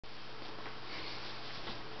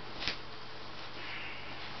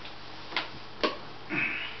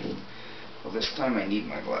this time I need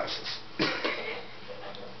my glasses.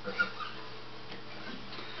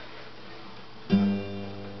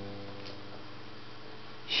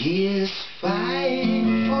 He is 5'2",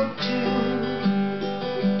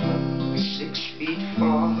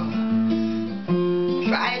 6'4",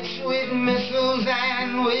 fights with missiles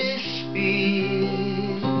and with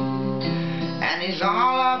speed, and he's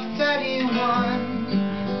all of 31,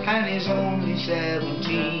 and he's only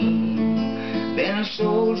 17. Been a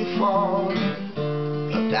soldier for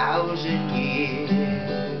 1,000 years.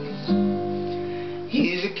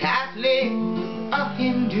 He's a Catholic, a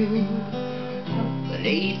Hindu, an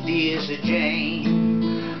atheist, a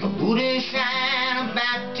Jain, a Buddhist and a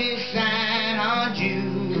Baptist and a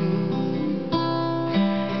Jew.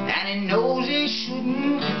 And he knows he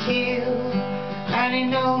shouldn't kill, and he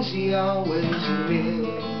knows he always will.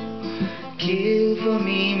 Kill for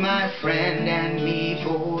me, my friend, and me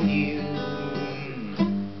for you.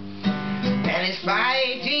 And he's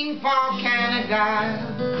fighting for Canada,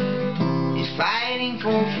 he's fighting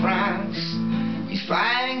for France, he's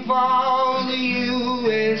fighting for the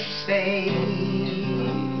USA,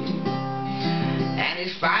 and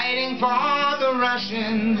he's fighting for the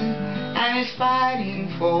Russians, and he's fighting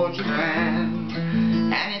for Japan,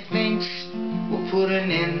 and he thinks we'll put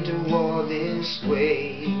an end to war this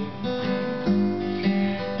way.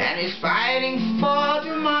 And he's fighting for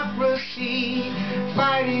democracy,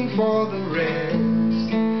 fighting for the rest.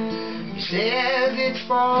 He says it's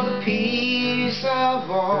for the peace of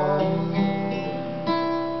all.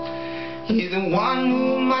 He's the one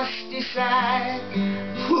who must decide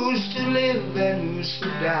who's to live and who's to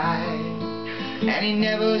die, and he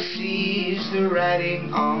never sees the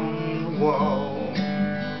writing on the wall.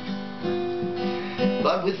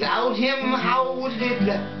 But without him, how would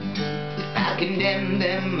Hitler? I condemn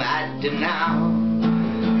them, I denounce.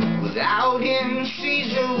 Without him,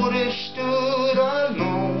 Caesar would have stood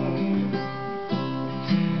alone.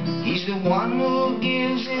 He's the one who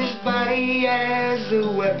gives his body as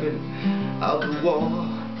a weapon of the war,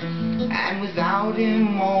 and without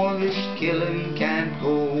him all this killing can't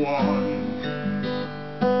go on.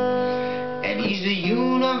 And he's the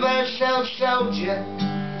Universal Soldier,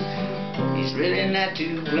 he's really not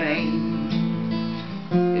to blame.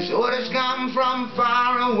 His orders come from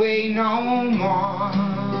far away no more.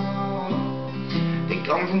 They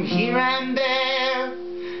come from here and there,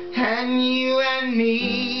 and you and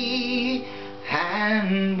me.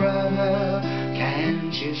 And brother,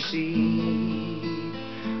 can't you see,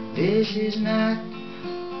 this is not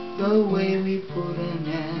the way we put an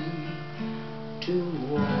end to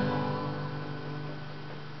war.